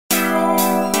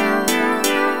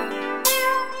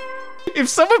If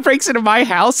someone breaks into my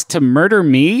house to murder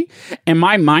me, and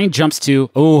my mind jumps to,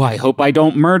 oh, I hope I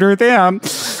don't murder them.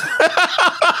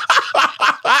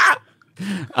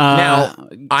 Now,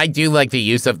 I do like the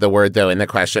use of the word, though, in the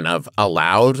question of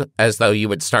allowed, as though you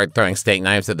would start throwing steak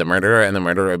knives at the murderer, and the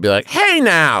murderer would be like, hey,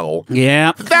 now.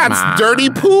 Yeah. That's dirty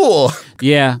pool.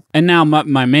 Yeah. And now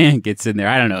my man gets in there.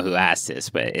 I don't know who asked this,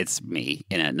 but it's me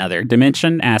in another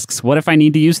dimension. Asks, what if I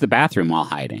need to use the bathroom while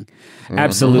hiding?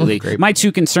 Absolutely. Great. My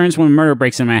two concerns when a murderer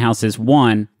breaks into my house is,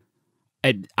 one,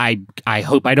 I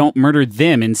hope I don't murder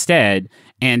them instead.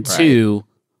 And two,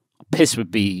 piss would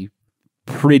be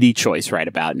pretty choice right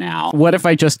about now. What if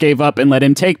I just gave up and let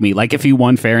him take me, like if he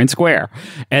won fair and square?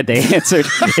 And they answered,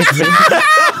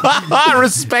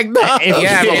 respect that.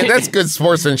 Yeah, man, that's good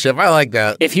sportsmanship. I like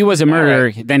that. If he was a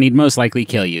murderer, then he'd most likely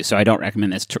kill you. So I don't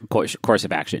recommend this course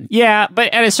of action. Yeah,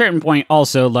 but at a certain point,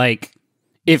 also, like,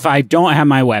 if I don't have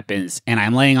my weapons and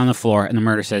I'm laying on the floor and the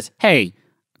murderer says, hey,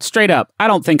 straight up, I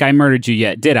don't think I murdered you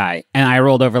yet, did I? And I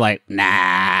rolled over like,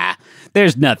 nah,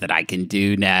 there's nothing I can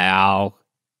do now.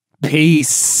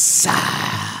 Peace.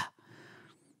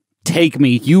 Take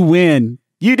me. You win.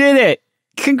 You did it.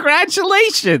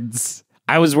 Congratulations.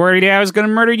 I was worried I was going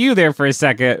to murder you there for a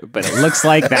second, but it looks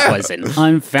like that was an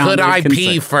unfounded Could I concern.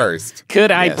 pee first?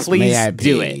 Could I please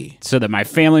do it so that my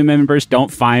family members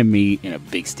don't find me in a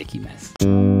big sticky mess?